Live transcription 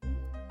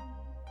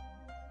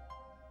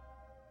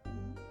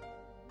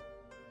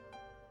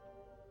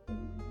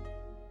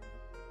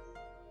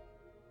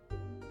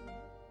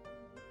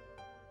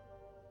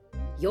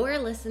You're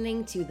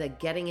listening to the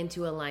Getting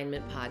Into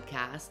Alignment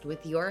podcast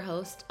with your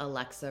host,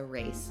 Alexa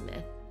Ray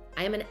Smith.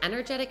 I am an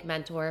energetic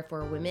mentor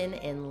for women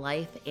in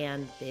life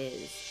and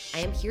biz. I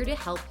am here to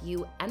help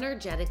you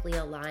energetically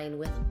align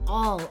with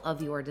all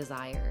of your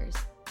desires.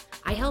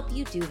 I help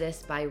you do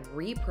this by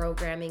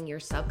reprogramming your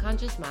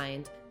subconscious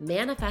mind,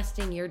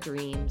 manifesting your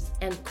dreams,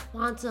 and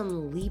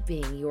quantum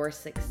leaping your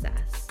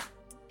success.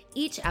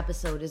 Each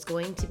episode is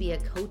going to be a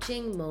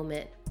coaching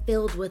moment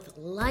filled with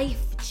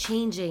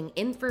life-changing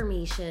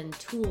information,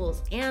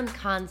 tools, and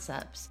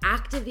concepts,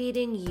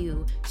 activating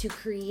you to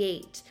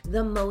create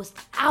the most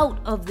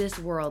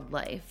out-of-this-world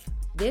life.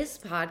 This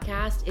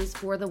podcast is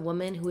for the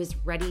woman who is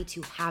ready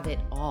to have it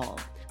all.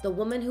 The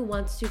woman who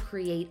wants to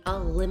create a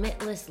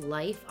limitless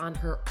life on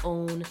her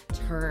own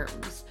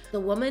terms. The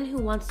woman who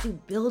wants to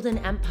build an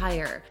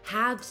empire,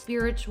 have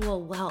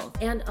spiritual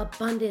wealth, and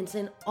abundance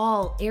in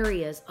all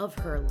areas of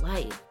her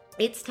life.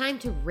 It's time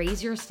to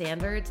raise your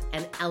standards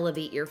and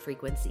elevate your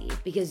frequency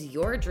because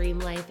your dream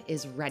life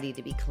is ready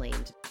to be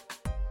claimed.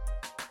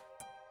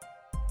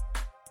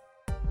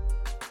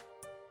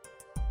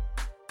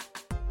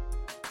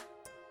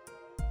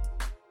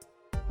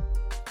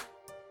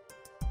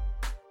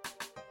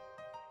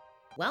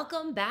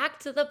 Welcome back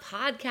to the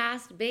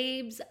podcast,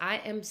 babes. I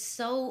am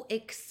so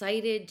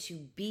excited to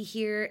be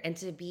here and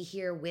to be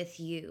here with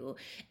you.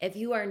 If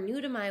you are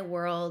new to my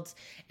world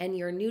and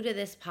you're new to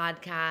this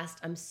podcast,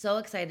 I'm so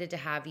excited to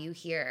have you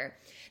here.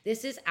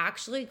 This is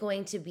actually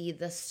going to be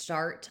the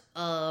start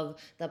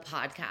of the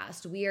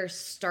podcast. We are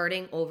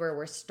starting over.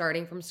 We're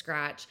starting from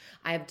scratch.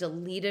 I have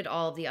deleted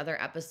all of the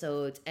other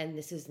episodes, and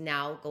this is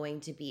now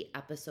going to be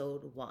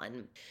episode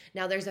 1.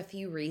 Now, there's a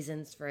few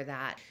reasons for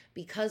that.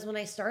 Because when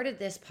I started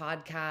this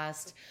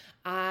podcast,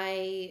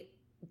 I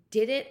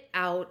didn't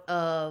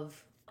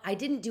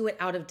do it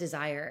out of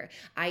desire.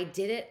 I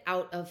did it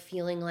out of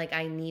feeling like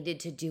I needed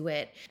to do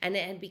it. And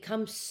it had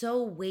become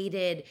so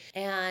weighted,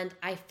 and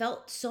I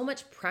felt so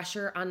much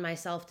pressure on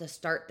myself to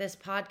start this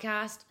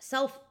podcast,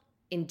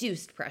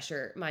 self-induced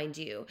pressure, mind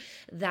you,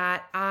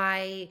 that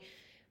I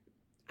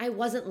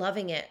wasn't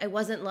loving it. I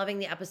wasn't loving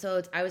the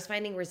episodes. I was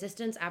finding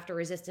resistance after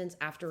resistance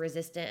after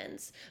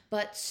resistance.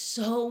 But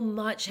so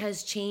much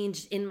has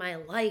changed in my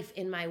life,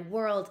 in my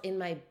world, in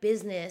my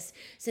business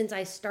since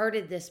I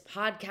started this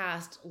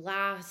podcast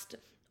last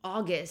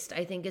August,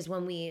 I think, is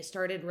when we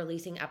started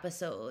releasing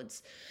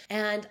episodes.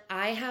 And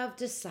I have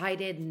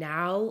decided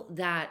now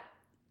that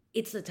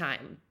it's the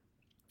time.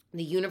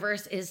 The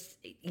universe is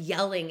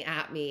yelling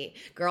at me,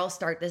 girl,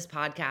 start this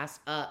podcast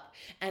up.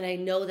 And I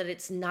know that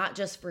it's not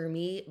just for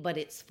me, but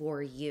it's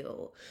for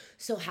you.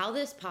 So how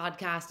this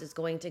podcast is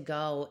going to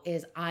go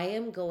is I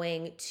am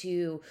going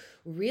to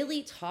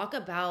really talk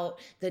about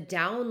the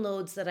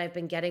downloads that I've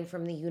been getting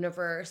from the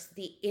universe,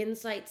 the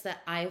insights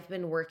that I've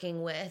been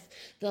working with,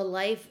 the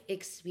life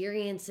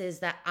experiences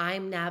that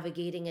I'm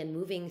navigating and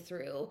moving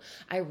through.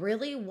 I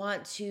really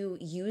want to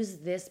use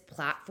this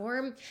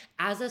platform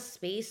as a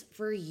space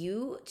for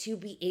you to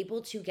be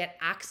able to get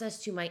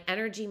access to my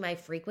energy, my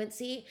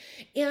frequency.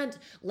 And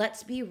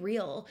let's be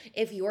real,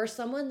 if you're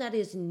someone that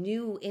is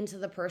new into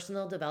the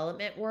personal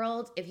development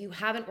world, if you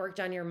haven't worked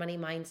on your money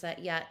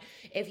mindset yet,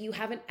 if you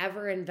haven't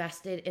ever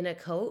invested in a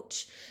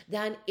coach,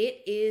 then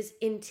it is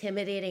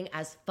intimidating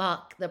as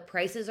fuck. The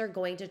prices are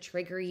going to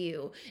trigger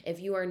you if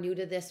you are new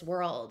to this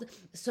world.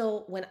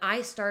 So when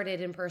I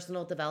started in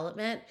personal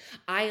development,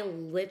 I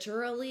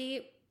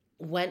literally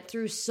went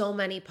through so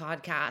many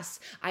podcasts.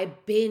 I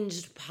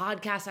binged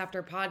podcast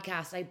after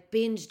podcast. I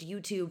binged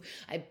YouTube.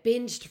 I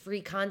binged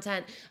free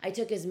content. I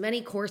took as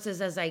many courses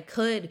as I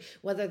could,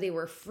 whether they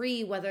were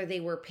free, whether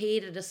they were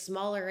paid at a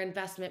smaller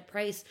investment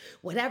price,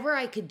 whatever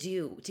I could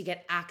do to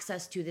get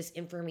access to this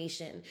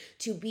information,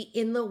 to be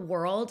in the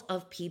world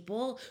of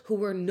people who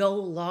were no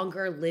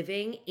longer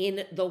living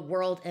in the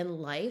world and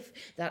life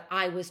that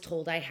I was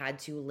told I had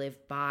to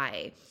live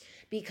by.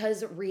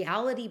 Because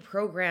reality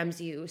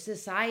programs you,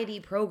 society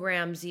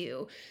programs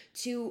you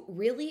to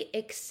really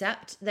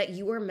accept that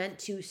you are meant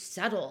to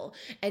settle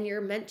and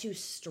you're meant to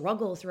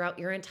struggle throughout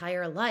your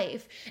entire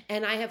life.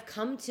 And I have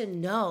come to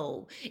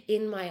know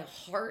in my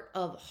heart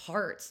of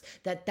hearts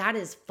that that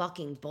is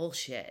fucking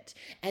bullshit.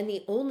 And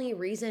the only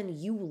reason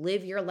you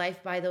live your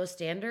life by those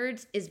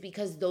standards is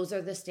because those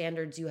are the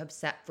standards you have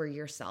set for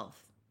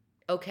yourself.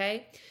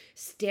 Okay?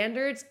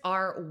 Standards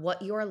are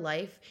what your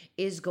life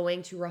is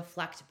going to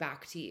reflect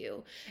back to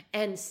you.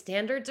 And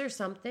standards are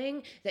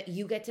something that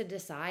you get to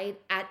decide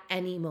at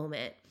any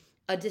moment.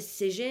 A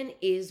decision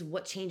is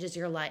what changes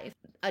your life.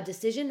 A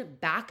decision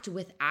backed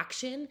with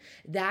action,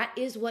 that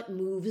is what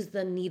moves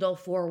the needle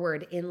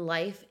forward in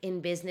life, in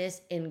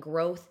business, in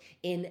growth,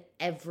 in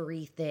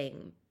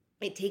everything.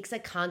 It takes a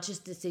conscious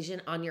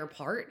decision on your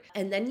part,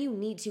 and then you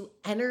need to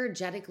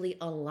energetically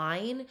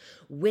align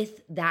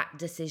with that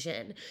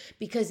decision.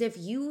 Because if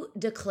you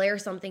declare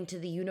something to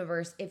the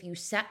universe, if you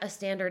set a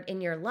standard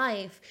in your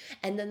life,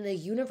 and then the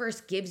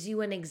universe gives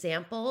you an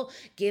example,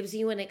 gives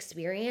you an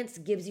experience,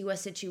 gives you a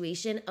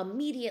situation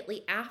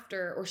immediately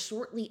after or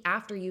shortly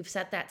after you've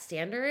set that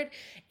standard,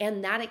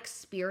 and that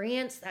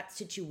experience, that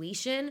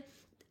situation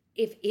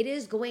if it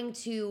is going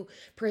to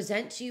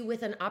present you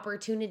with an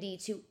opportunity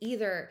to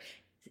either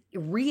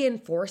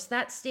reinforce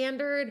that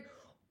standard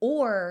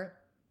or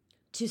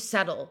to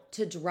settle,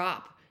 to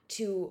drop,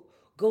 to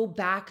go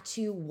back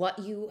to what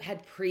you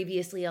had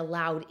previously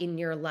allowed in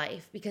your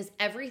life, because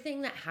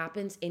everything that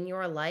happens in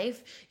your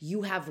life,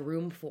 you have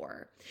room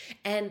for.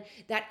 And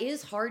that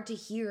is hard to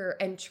hear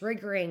and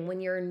triggering when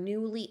you're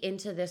newly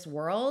into this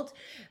world,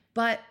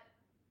 but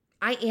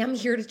I am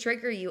here to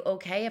trigger you,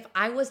 okay? If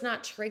I was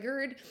not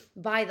triggered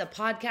by the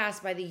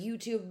podcast, by the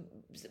YouTube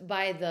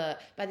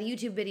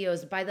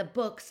videos, by the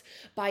books,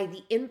 by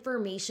the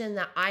information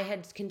that I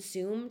had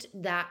consumed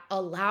that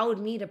allowed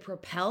me to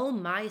propel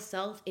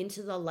myself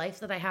into the life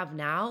that I have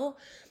now,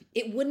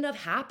 it wouldn't have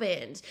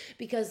happened.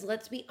 Because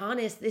let's be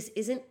honest, this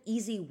isn't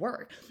easy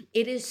work.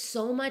 It is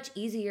so much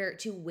easier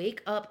to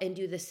wake up and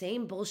do the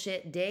same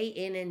bullshit day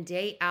in and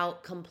day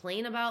out,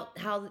 complain about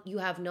how you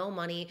have no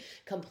money,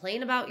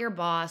 complain about your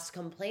boss,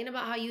 complain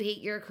about how you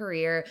hate your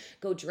career,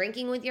 go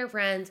drinking with your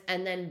friends,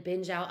 and then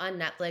binge out on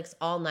Netflix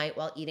all night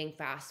while eating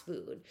fast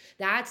food.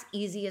 That's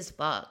easy as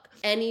fuck.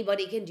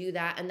 Anybody can do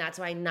that, and that's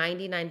why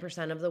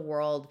 99% of the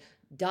world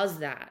does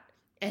that.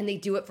 And they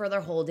do it for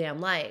their whole damn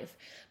life.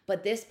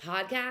 But this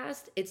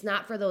podcast, it's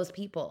not for those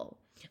people.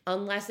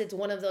 Unless it's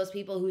one of those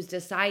people who's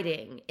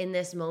deciding in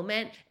this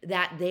moment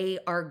that they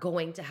are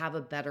going to have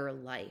a better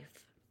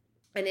life.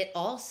 And it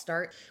all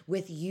starts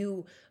with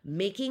you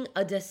making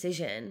a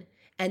decision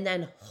and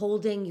then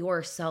holding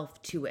yourself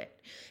to it.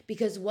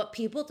 Because what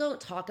people don't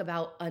talk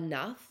about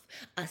enough,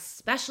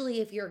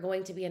 especially if you're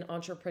going to be an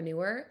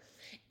entrepreneur,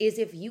 is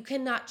if you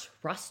cannot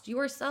trust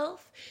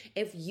yourself,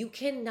 if you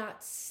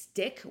cannot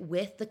stick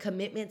with the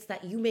commitments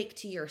that you make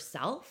to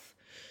yourself,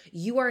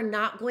 you are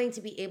not going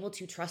to be able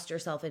to trust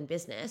yourself in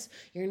business.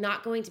 You're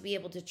not going to be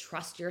able to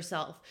trust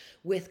yourself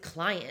with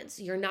clients.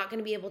 You're not going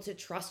to be able to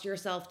trust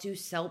yourself to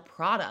sell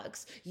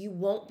products. You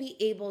won't be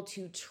able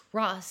to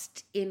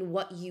trust in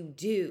what you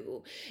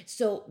do.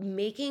 So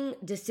making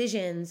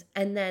decisions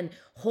and then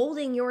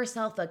holding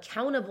yourself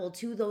accountable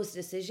to those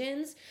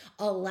decisions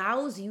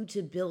allows you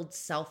to build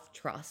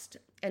self-trust.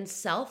 And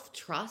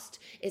self-trust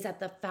is at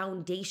the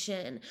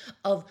foundation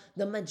of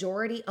the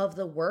majority of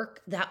the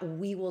work that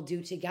we will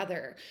do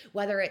together.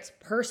 Whether it's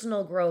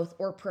personal growth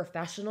or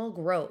professional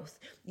growth,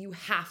 you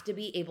have to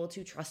be able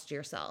to trust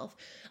yourself,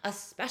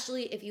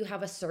 especially if you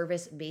have a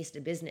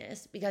service-based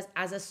business. Because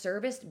as a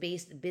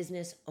service-based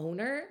business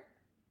owner,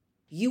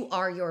 you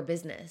are your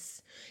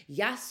business.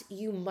 Yes,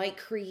 you might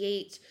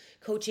create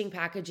coaching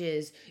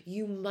packages.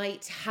 You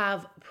might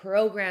have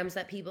programs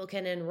that people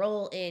can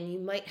enroll in. You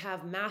might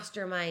have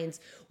masterminds,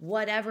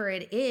 whatever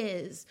it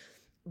is.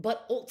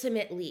 But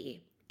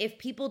ultimately, if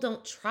people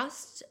don't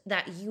trust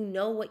that you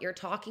know what you're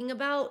talking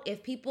about,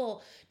 if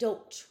people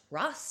don't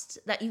trust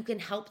that you can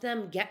help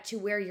them get to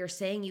where you're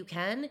saying you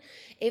can,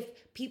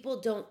 if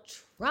people don't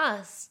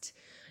trust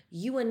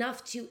you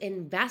enough to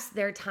invest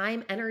their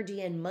time,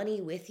 energy, and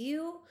money with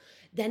you,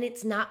 then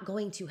it's not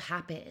going to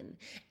happen.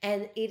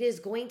 And it is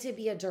going to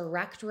be a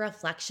direct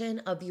reflection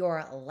of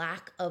your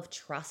lack of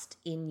trust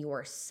in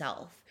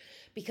yourself.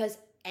 Because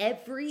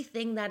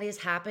everything that is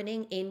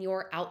happening in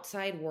your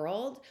outside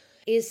world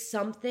is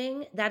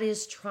something that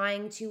is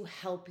trying to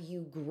help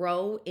you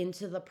grow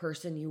into the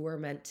person you were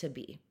meant to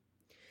be.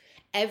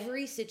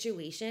 Every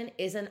situation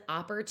is an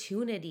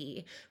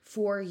opportunity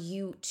for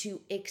you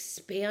to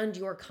expand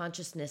your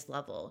consciousness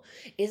level,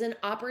 is an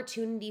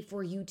opportunity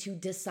for you to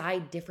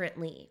decide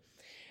differently.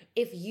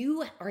 If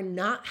you are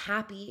not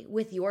happy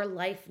with your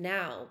life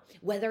now,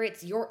 whether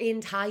it's your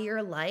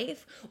entire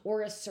life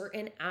or a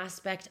certain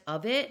aspect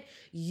of it,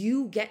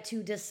 you get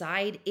to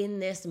decide in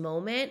this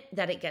moment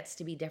that it gets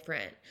to be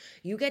different.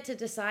 You get to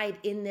decide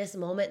in this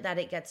moment that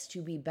it gets to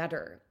be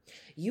better.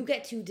 You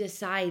get to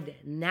decide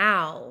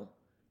now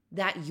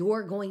that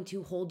you're going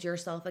to hold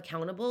yourself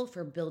accountable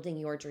for building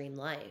your dream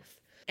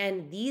life.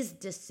 And these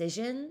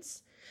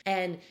decisions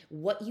and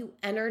what you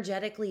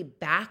energetically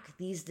back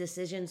these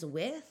decisions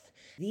with,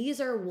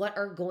 these are what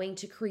are going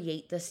to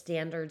create the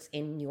standards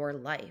in your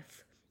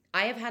life.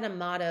 I have had a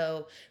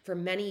motto for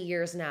many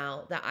years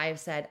now that I've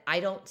said,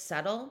 I don't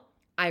settle.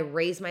 I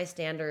raise my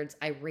standards.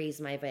 I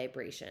raise my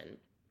vibration.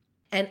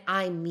 And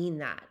I mean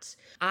that.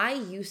 I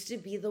used to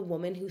be the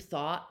woman who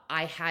thought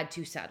I had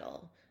to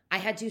settle. I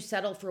had to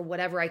settle for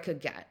whatever I could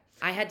get.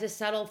 I had to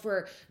settle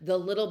for the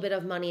little bit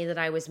of money that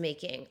I was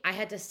making. I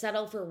had to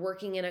settle for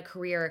working in a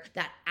career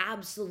that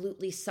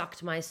absolutely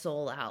sucked my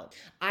soul out.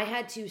 I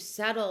had to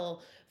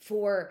settle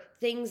for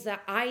things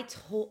that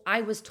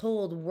I was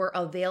told were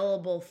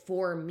available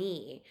for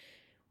me,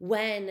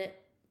 when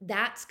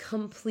that's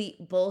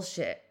complete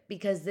bullshit,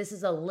 because this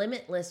is a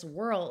limitless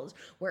world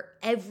where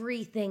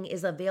everything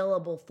is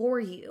available for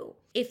you.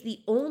 If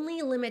the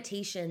only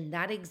limitation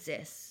that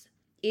exists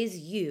is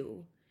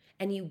you,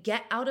 and you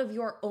get out of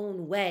your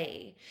own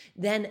way,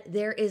 then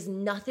there is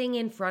nothing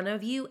in front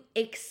of you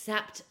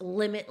except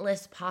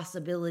limitless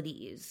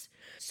possibilities.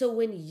 So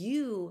when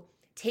you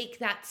take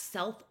that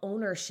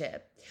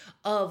self-ownership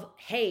of,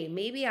 hey,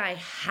 maybe I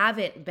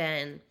haven't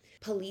been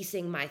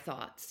policing my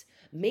thoughts.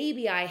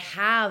 maybe I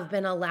have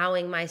been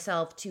allowing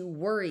myself to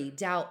worry,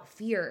 doubt,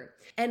 fear.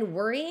 And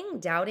worrying,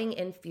 doubting,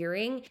 and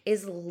fearing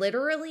is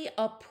literally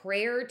a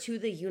prayer to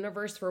the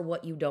universe for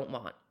what you don't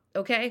want,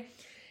 okay?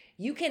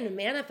 You can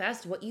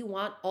manifest what you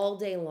want all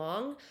day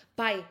long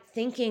by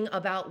thinking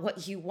about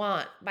what you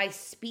want, by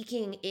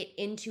speaking it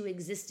into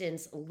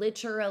existence,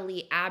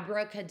 literally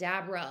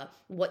abracadabra.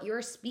 What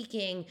you're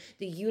speaking,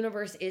 the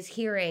universe is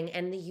hearing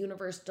and the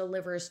universe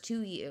delivers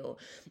to you.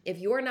 If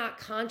you're not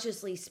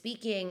consciously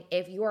speaking,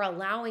 if you're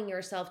allowing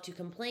yourself to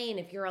complain,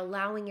 if you're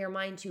allowing your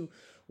mind to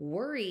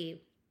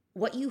worry,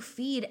 what you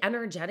feed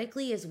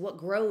energetically is what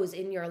grows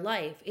in your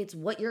life. It's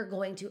what you're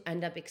going to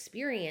end up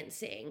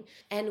experiencing.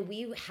 And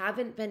we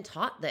haven't been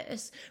taught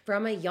this.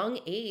 From a young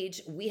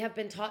age, we have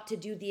been taught to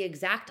do the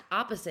exact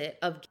opposite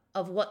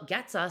of what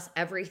gets us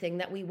everything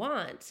that we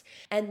want.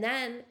 And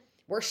then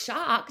we're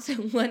shocked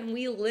when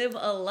we live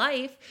a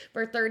life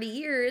for 30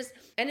 years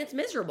and it's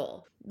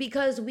miserable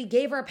because we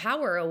gave our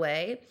power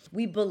away.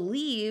 We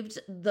believed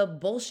the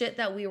bullshit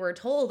that we were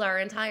told our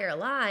entire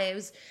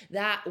lives,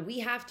 that we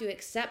have to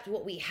accept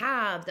what we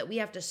have, that we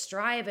have to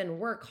strive and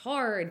work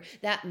hard,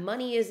 that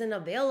money isn't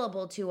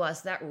available to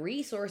us, that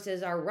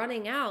resources are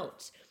running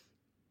out.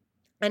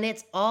 And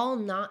it's all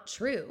not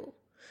true.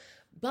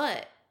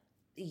 But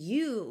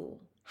you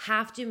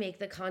have to make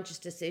the conscious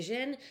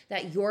decision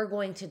that you're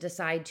going to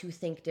decide to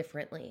think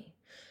differently.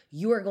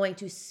 You are going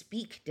to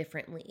speak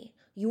differently.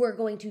 You are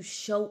going to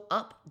show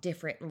up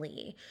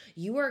differently.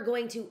 You are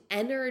going to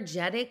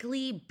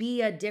energetically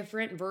be a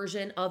different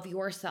version of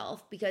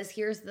yourself. Because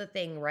here's the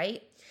thing,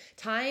 right?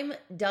 Time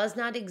does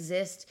not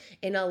exist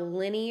in a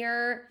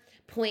linear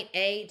point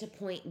A to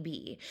point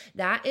B.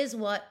 That is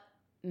what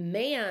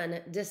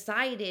man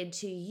decided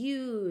to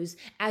use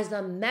as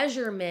a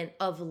measurement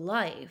of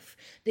life.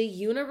 The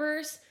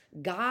universe,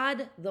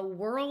 God, the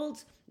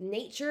world,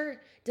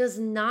 nature does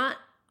not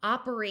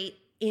operate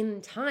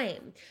in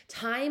time.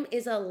 Time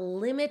is a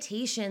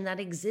limitation that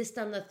exists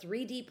on the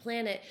 3D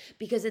planet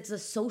because it's a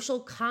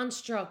social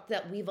construct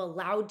that we've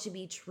allowed to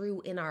be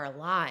true in our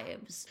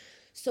lives.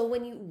 So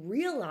when you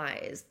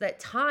realize that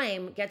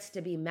time gets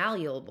to be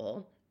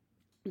malleable,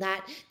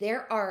 that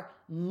there are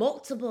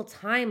multiple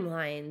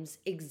timelines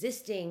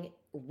existing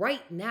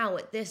right now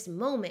at this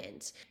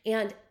moment,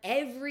 and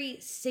every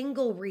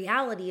single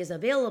reality is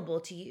available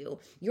to you.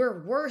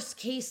 Your worst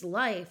case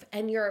life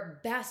and your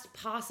best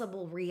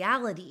possible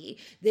reality,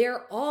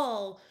 they're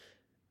all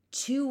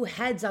two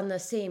heads on the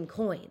same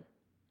coin.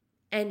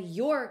 And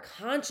you're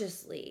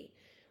consciously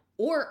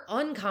or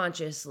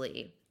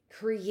unconsciously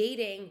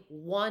creating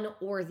one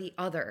or the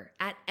other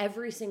at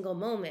every single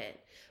moment.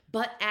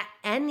 But at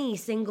any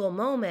single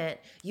moment,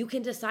 you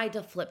can decide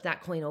to flip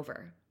that coin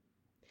over.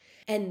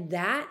 And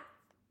that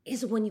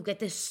is when you get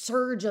this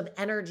surge of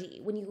energy,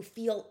 when you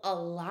feel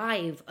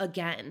alive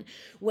again,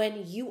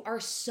 when you are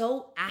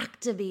so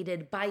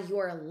activated by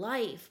your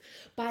life,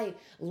 by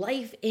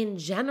life in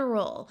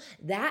general.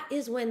 That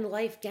is when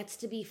life gets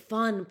to be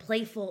fun,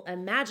 playful,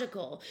 and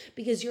magical,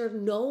 because you're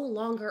no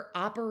longer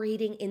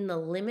operating in the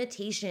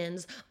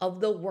limitations of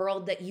the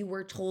world that you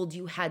were told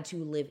you had to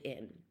live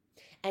in.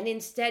 And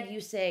instead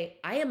you say,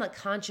 I am a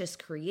conscious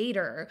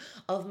creator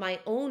of my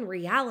own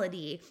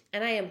reality,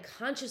 and I am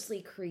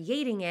consciously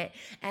creating it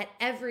at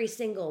every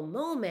single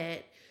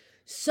moment.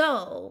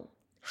 So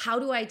how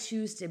do I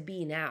choose to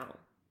be now?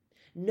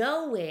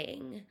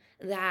 Knowing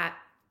that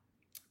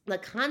the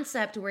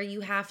concept where you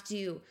have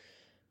to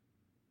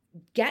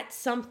get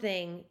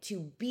something to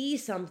be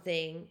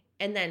something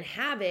and then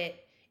have it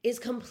is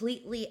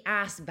completely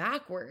ass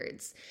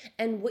backwards.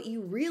 And what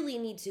you really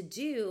need to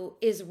do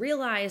is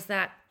realize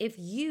that if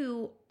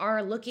you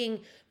are looking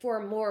for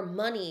more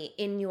money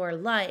in your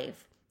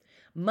life,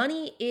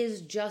 money is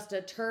just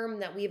a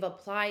term that we've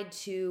applied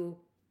to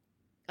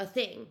a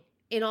thing.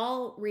 In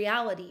all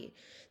reality,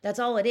 that's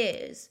all it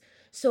is.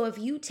 So if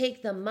you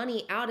take the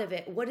money out of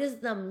it, what is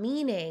the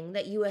meaning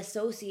that you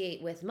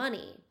associate with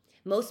money?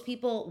 Most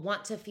people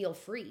want to feel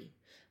free.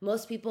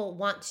 Most people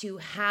want to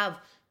have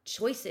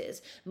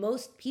choices.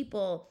 Most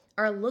people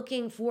are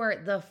looking for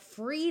the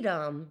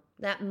freedom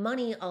that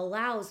money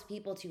allows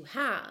people to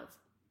have.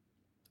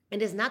 It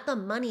is not the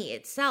money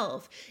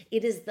itself,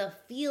 it is the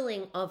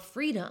feeling of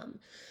freedom.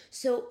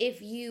 So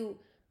if you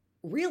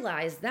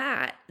realize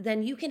that,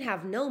 then you can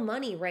have no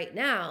money right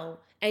now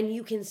and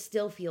you can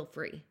still feel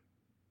free.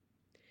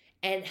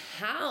 And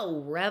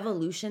how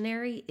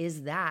revolutionary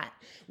is that?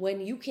 When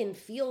you can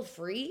feel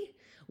free,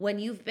 when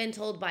you've been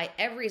told by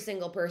every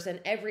single person,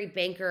 every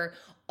banker,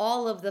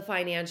 all of the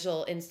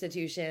financial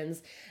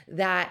institutions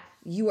that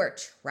you are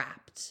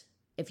trapped.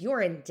 If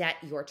you're in debt,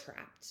 you're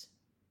trapped.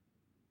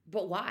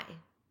 But why?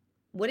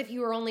 What if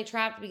you are only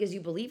trapped because you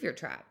believe you're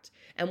trapped?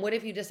 And what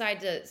if you decide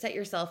to set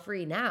yourself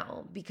free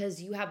now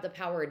because you have the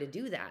power to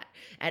do that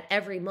at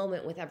every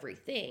moment with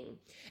everything?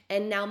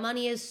 And now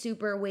money is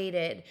super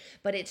weighted,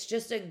 but it's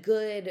just a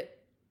good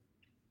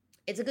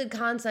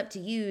concept to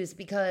use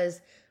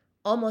because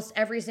almost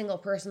every single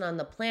person on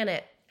the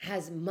planet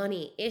has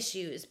money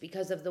issues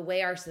because of the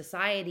way our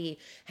society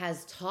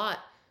has taught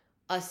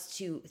us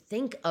to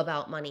think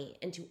about money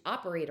and to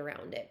operate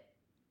around it.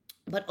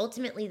 But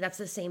ultimately, that's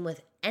the same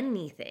with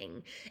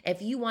anything.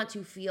 If you want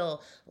to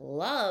feel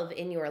love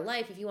in your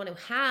life, if you want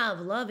to have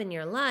love in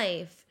your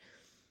life,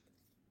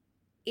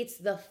 it's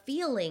the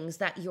feelings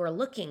that you're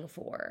looking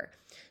for.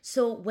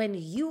 So when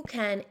you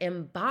can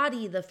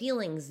embody the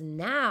feelings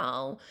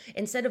now,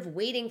 instead of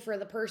waiting for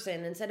the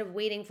person, instead of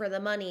waiting for the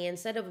money,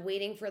 instead of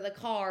waiting for the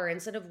car,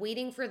 instead of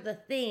waiting for the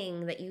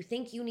thing that you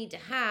think you need to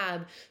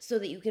have so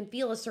that you can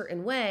feel a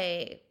certain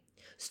way,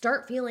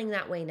 start feeling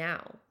that way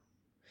now.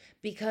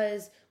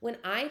 Because when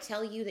I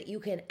tell you that you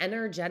can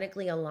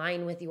energetically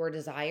align with your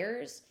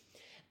desires,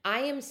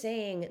 I am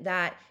saying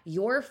that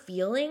your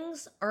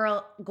feelings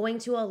are going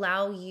to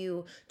allow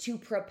you to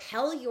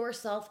propel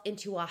yourself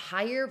into a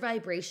higher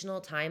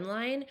vibrational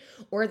timeline,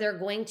 or they're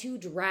going to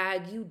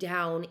drag you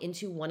down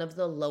into one of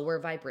the lower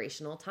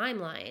vibrational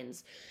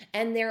timelines.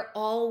 And they're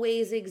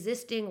always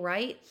existing,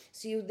 right?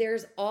 So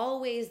there's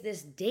always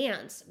this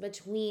dance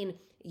between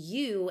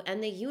you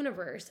and the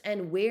universe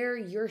and where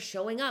you're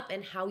showing up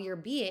and how you're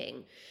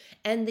being.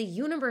 And the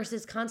universe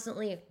is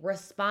constantly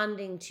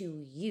responding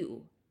to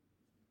you.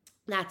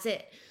 That's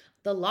it.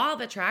 The law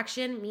of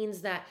attraction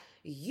means that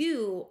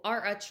you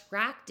are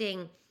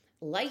attracting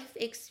life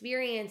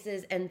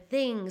experiences and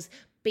things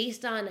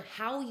based on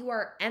how you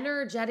are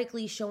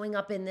energetically showing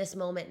up in this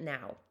moment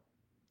now.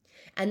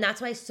 And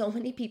that's why so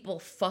many people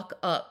fuck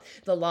up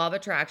the law of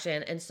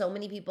attraction, and so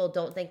many people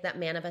don't think that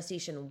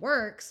manifestation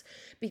works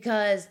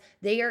because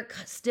they are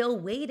still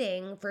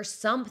waiting for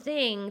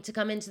something to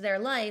come into their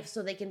life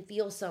so they can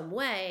feel some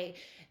way,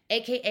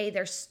 aka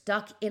they're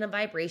stuck in a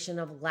vibration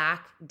of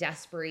lack,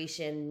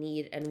 desperation,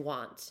 need, and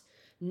want.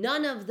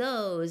 None of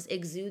those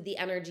exude the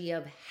energy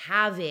of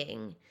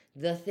having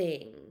the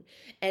thing.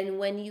 And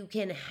when you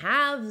can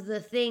have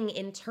the thing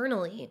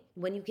internally,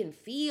 when you can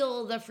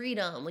feel the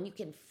freedom, when you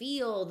can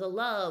feel the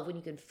love, when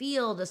you can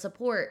feel the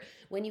support,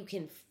 when you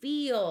can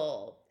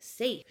feel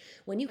safe,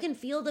 when you can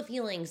feel the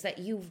feelings that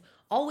you've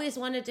always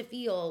wanted to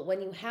feel,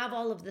 when you have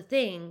all of the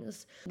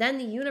things, then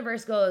the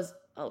universe goes,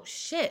 oh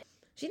shit,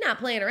 she's not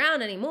playing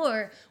around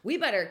anymore. We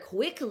better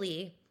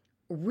quickly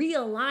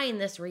realign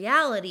this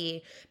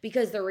reality,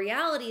 because the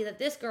reality that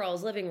this girl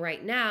is living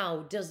right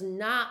now does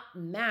not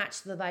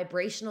match the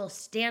vibrational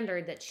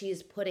standard that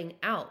she's putting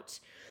out.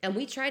 And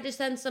we tried to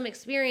send some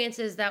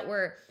experiences that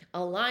were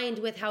aligned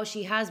with how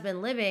she has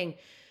been living,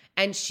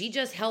 and she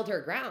just held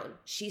her ground.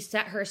 She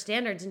set her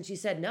standards and she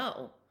said,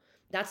 no,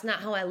 that's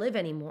not how I live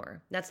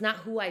anymore. That's not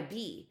who I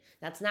be.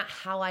 That's not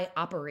how I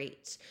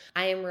operate.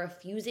 I am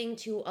refusing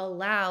to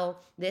allow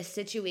this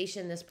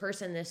situation, this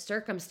person, this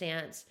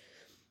circumstance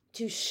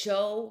to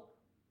show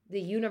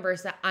the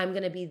universe that I'm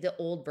going to be the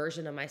old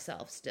version of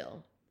myself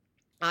still.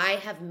 I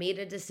have made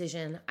a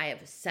decision. I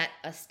have set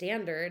a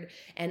standard,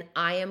 and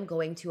I am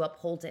going to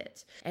uphold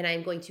it. And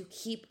I'm going to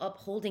keep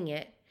upholding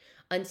it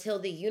until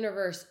the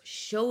universe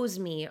shows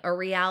me a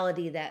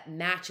reality that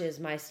matches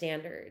my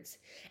standards.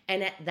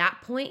 And at that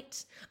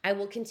point, I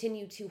will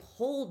continue to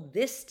hold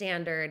this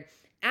standard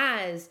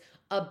as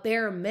a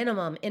bare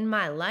minimum in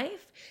my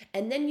life.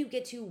 And then you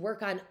get to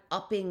work on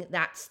upping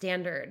that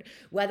standard,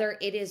 whether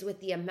it is with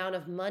the amount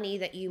of money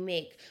that you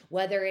make,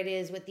 whether it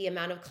is with the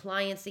amount of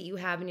clients that you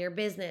have in your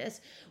business,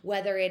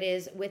 whether it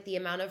is with the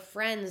amount of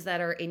friends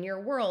that are in your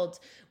world,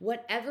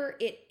 whatever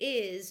it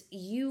is,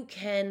 you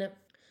can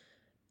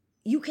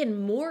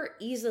more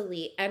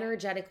easily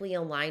energetically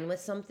align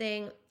with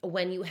something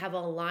when you have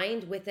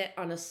aligned with it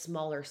on a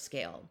smaller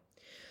scale.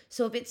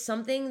 So if it's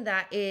something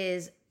that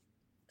is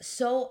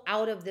so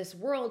out of this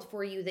world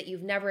for you that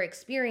you've never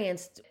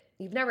experienced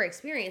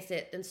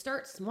it, then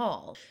start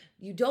small.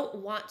 You don't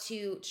want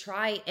to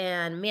try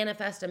and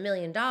manifest $1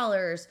 million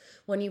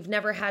when you've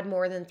never had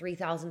more than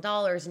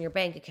 $3,000 in your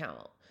bank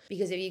account.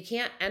 Because if you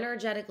can't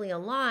energetically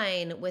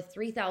align with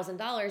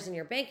 $3,000 in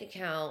your bank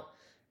account,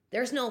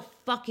 there's no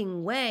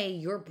fucking way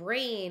your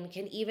brain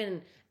can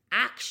even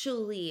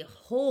actually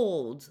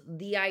hold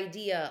the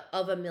idea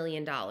of $1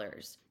 million.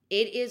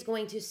 It is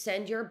going to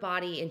send your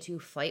body into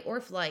fight or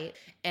flight,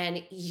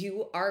 and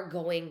you are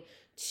going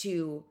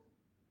to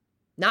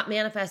not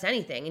manifest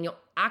anything, and you'll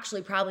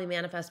actually probably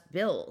manifest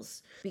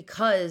bills,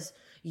 because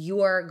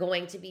you're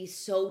going to be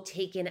so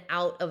taken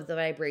out of the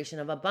vibration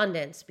of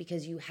abundance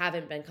because you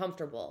haven't been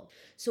comfortable.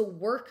 So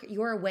work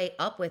your way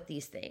up with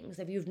these things.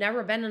 If you've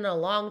never been in a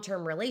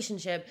long-term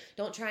relationship,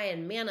 don't try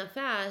and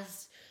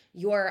manifest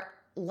your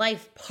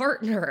life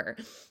partner.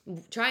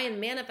 Try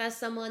and manifest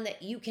someone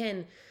that you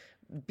can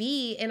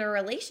be in a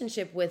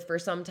relationship with for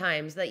some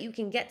times, that you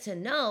can get to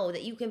know,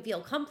 that you can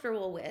feel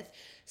comfortable with.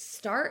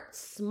 Start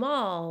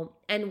small,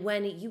 and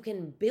when you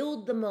can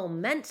build the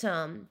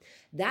momentum,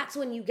 that's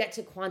when you get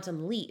to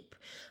quantum leap.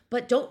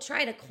 But don't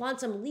try to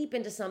quantum leap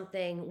into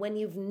something when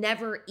you've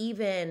never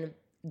even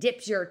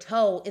dipped your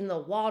toe in the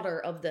water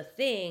of the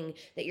thing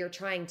that you're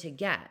trying to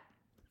get.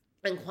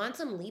 And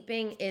quantum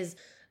leaping is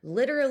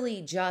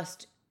literally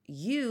just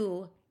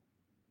you,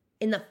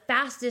 in the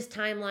fastest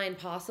timeline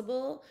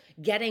possible,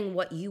 getting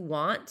what you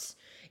want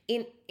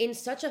in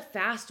such a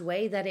fast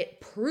way that it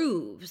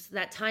proves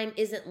that time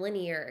isn't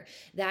linear,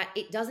 that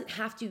it doesn't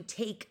have to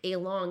take a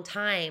long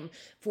time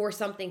for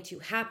something to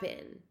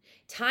happen.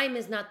 Time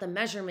is not the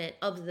measurement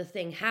of the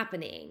thing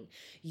happening.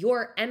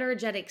 Your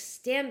energetic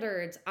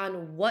standards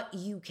on what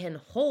you can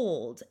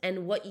hold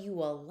and what you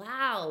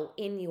allow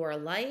in your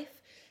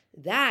life,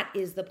 that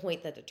is the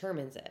point that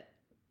determines it.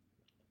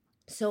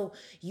 So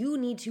you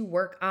need to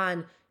work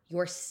on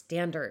your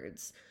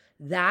standards.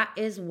 That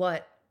is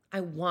what I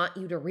want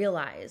you to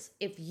realize.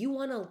 If you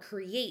want to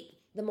create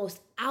the most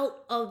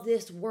out of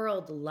this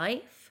world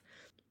life,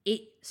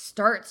 it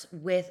starts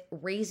with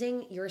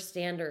raising your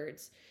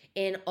standards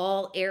in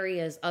all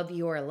areas of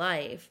your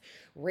life,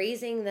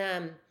 raising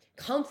them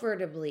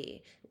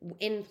comfortably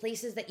in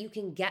places that you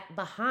can get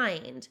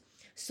behind.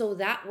 So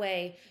that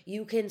way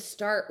you can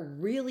start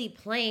really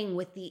playing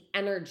with the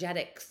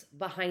energetics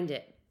behind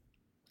it.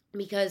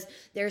 Because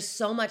there's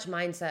so much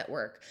mindset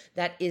work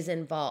that is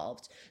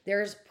involved.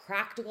 There's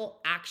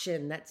practical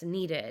action that's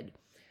needed.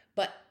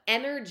 But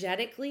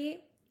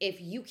energetically,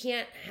 if you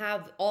can't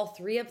have all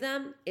three of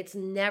them, it's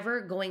never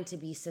going to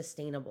be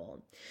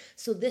sustainable.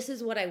 So this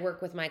is what I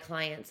work with my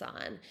clients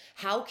on.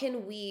 How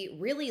can we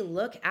really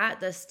look at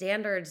the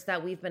standards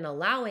that we've been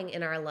allowing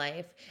in our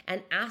life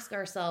and ask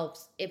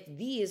ourselves if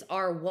these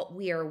are what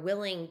we are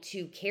willing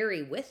to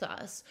carry with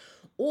us,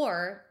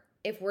 or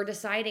if we're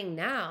deciding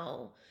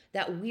now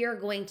that we are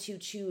going to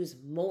choose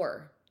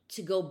more,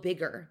 to go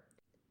bigger,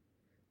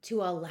 to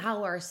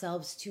allow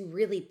ourselves to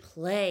really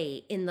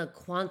play in the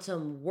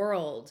quantum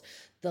world,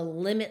 the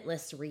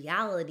limitless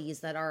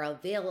realities that are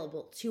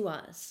available to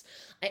us.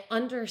 I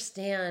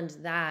understand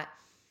that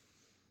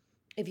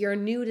if you're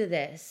new to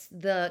this,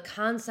 the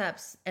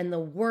concepts and the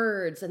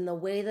words and the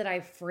way that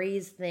I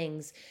phrase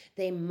things,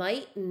 they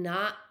might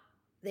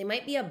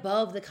be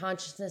above the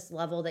consciousness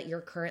level that you're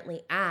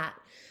currently at.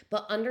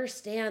 But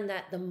understand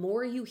that the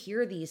more you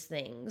hear these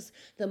things,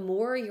 the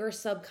more your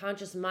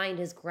subconscious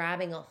mind is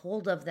grabbing a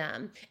hold of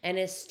them and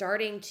is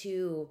starting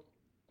to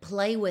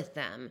play with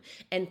them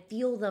and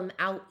feel them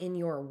out in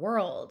your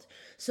world.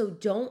 So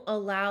don't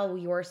allow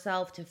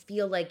yourself to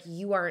feel like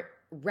you aren't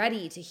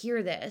ready to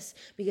hear this,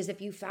 because if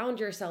you found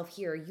yourself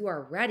here, you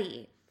are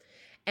ready.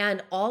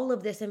 And all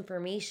of this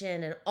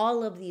information and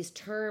all of these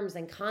terms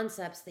and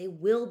concepts, they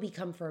will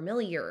become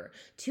familiar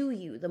to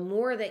you. The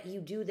more that you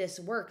do this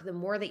work, the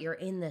more that you're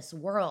in this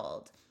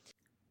world.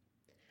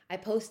 I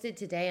posted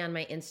today on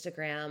my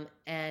Instagram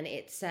and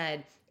it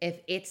said,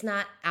 if it's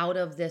not out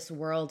of this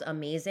world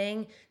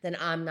amazing, then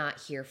I'm not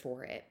here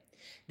for it.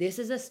 This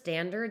is a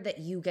standard that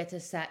you get to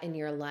set in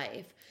your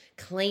life.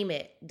 Claim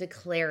it,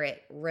 declare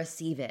it,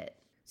 receive it.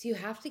 So you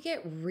have to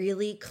get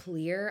really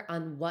clear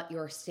on what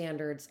your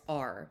standards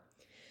are.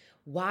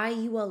 Why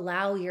you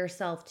allow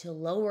yourself to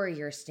lower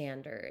your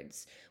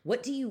standards.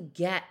 What do you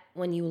get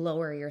when you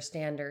lower your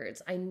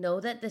standards? I know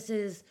that this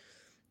is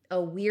a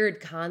weird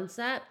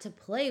concept to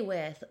play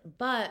with,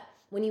 but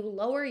when you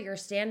lower your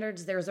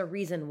standards, there's a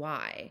reason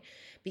why.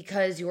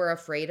 Because you're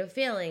afraid of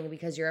failing,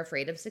 because you're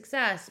afraid of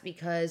success,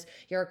 because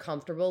you're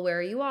comfortable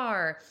where you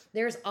are.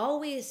 There's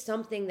always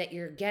something that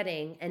you're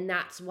getting, and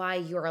that's why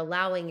you're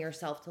allowing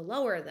yourself to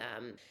lower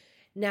them.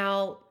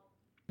 Now,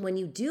 when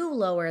you do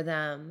lower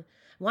them,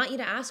 I want you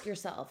to ask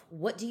yourself,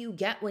 what do you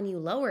get when you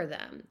lower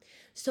them?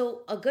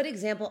 So a good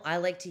example I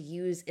like to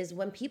use is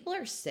when people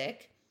are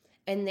sick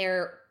and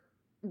they're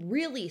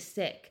really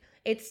sick.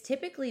 It's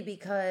typically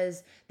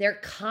because they're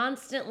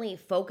constantly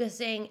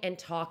focusing and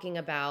talking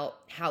about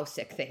how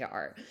sick they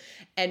are.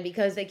 And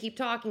because they keep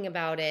talking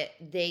about it,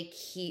 they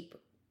keep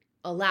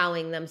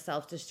allowing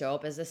themselves to show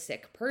up as a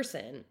sick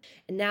person.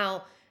 And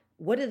now,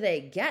 what do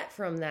they get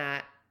from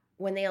that?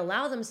 When they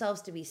allow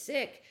themselves to be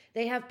sick,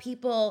 they have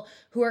people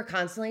who are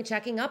constantly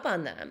checking up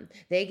on them.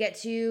 They get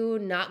to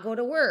not go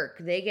to work.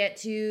 They get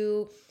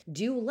to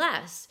do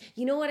less.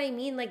 You know what I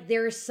mean? Like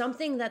there's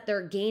something that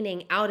they're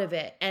gaining out of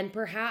it. And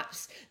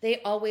perhaps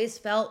they always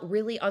felt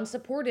really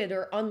unsupported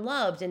or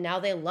unloved. And now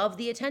they love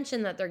the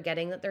attention that they're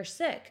getting, that they're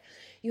sick.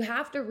 You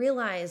have to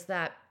realize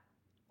that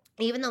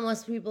even though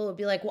most people would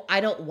be like, well,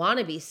 I don't want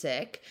to be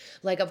sick.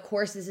 Like, of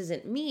course, this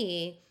isn't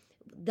me.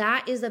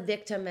 That is a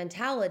victim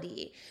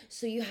mentality.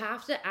 So you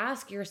have to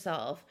ask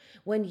yourself,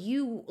 when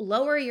you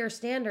lower your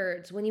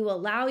standards, when you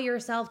allow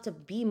yourself to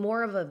be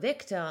more of a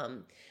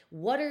victim,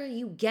 what are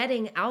you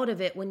getting out of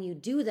it when you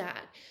do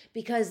that?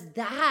 Because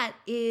that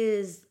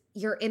is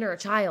your inner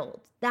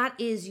child. That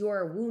is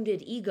your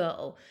wounded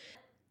ego.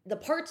 The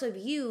parts of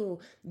you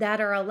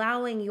that are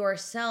allowing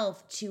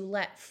yourself to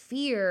let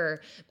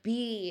fear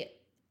be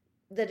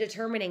the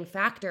determining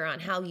factor on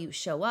how you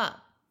show up.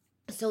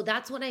 So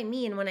that's what I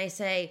mean when I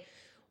say,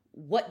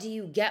 what do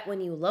you get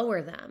when you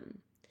lower them?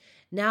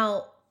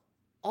 Now,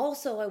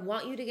 also, I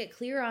want you to get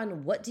clear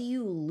on what do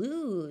you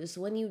lose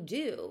when you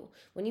do.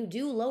 When you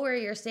do lower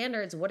your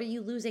standards, what are you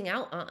losing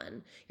out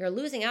on? You're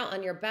losing out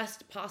on your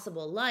best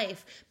possible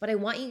life, but I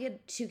want you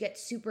to get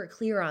super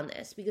clear on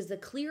this, because the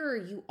clearer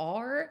you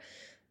are,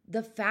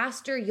 the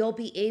faster you'll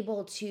be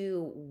able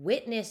to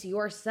witness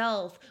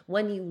yourself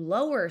when you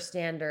lower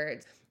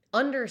standards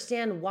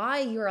understand why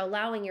you're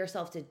allowing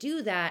yourself to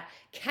do that,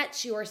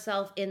 catch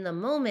yourself in the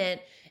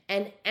moment,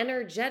 and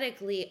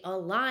energetically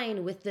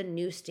align with the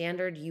new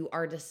standard you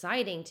are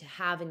deciding to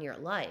have in your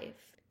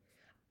life.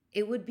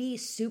 It would be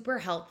super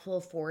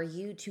helpful for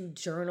you to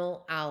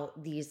journal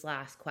out these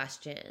last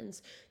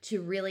questions,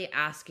 to really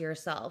ask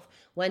yourself,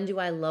 when do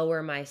I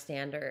lower my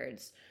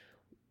standards?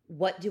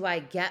 What do I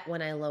get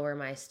when I lower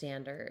my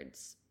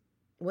standards?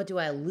 What do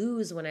I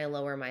lose when I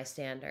lower my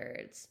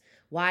standards?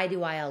 Why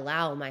do I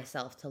allow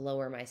myself to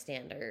lower my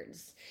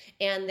standards?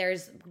 And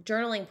there's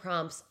journaling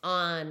prompts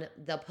on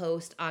the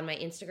post on my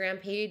Instagram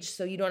page,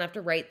 so you don't have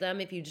to write them.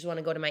 If you just want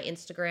to go to my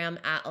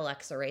Instagram at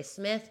Alexa Ray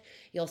Smith,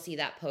 you'll see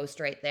that post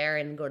right there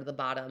and go to the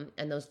bottom,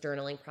 and those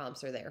journaling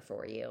prompts are there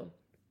for you.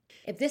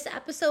 If this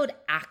episode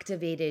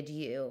activated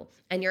you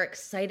and you're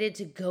excited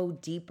to go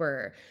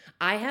deeper,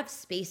 I have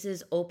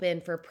spaces open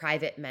for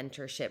private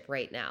mentorship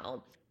right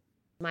now.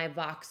 My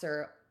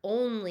Voxer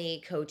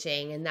only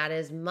coaching, and that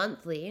is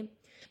monthly.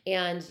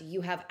 And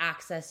you have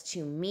access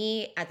to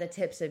me at the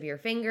tips of your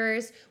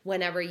fingers.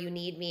 Whenever you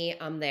need me,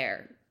 I'm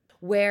there.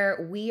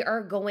 Where we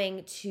are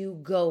going to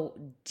go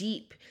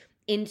deep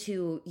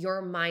into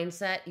your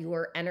mindset,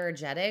 your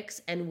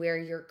energetics, and where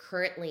you're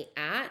currently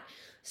at.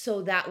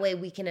 So that way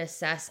we can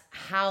assess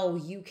how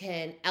you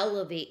can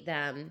elevate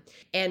them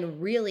and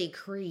really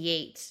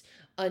create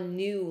a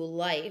new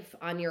life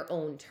on your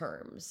own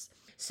terms.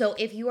 So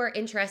if you are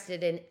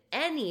interested in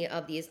any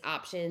of these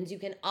options, you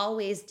can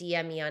always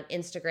DM me on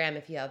Instagram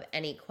if you have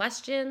any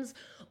questions,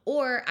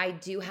 or I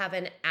do have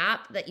an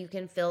app that you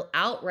can fill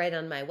out right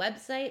on my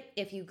website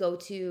if you go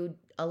to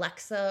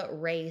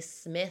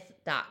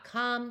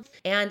alexaraysmith.com.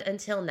 And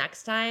until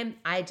next time,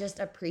 I just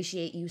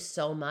appreciate you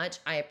so much.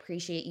 I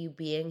appreciate you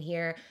being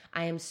here.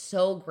 I am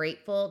so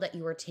grateful that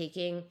you are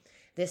taking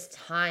this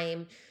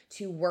time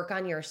to work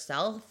on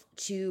yourself,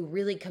 to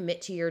really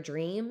commit to your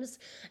dreams.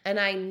 And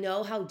I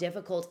know how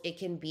difficult it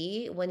can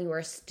be when you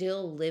are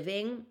still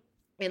living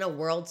in a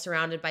world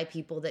surrounded by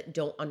people that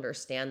don't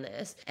understand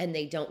this and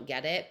they don't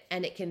get it.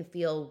 And it can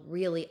feel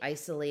really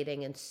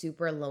isolating and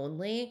super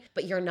lonely,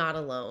 but you're not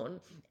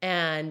alone.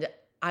 And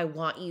I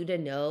want you to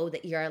know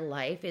that your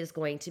life is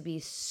going to be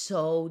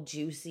so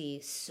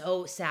juicy,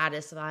 so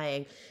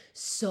satisfying,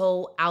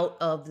 so out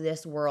of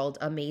this world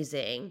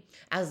amazing,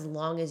 as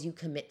long as you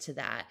commit to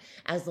that,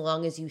 as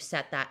long as you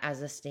set that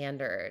as a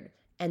standard.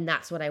 And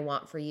that's what I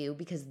want for you,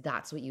 because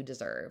that's what you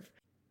deserve.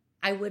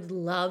 I would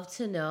love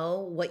to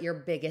know what your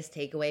biggest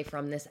takeaway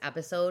from this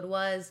episode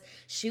was.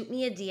 Shoot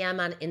me a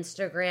DM on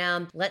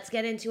Instagram. Let's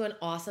get into an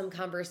awesome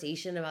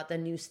conversation about the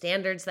new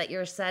standards that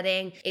you're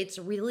setting. It's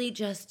really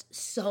just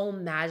so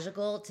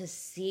magical to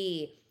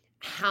see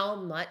how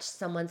much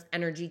someone's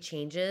energy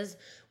changes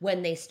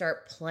when they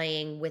start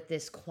playing with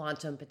this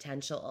quantum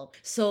potential.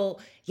 So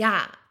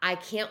yeah, I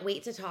can't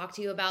wait to talk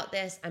to you about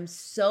this. I'm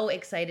so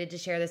excited to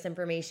share this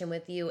information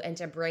with you and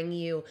to bring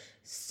you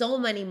so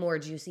many more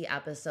juicy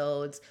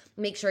episodes.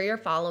 Make sure you're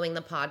following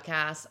the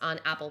podcast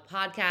on Apple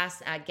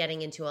Podcasts at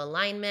Getting Into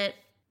Alignment.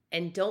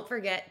 And don't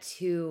forget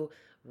to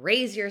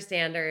raise your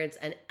standards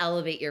and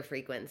elevate your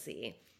frequency.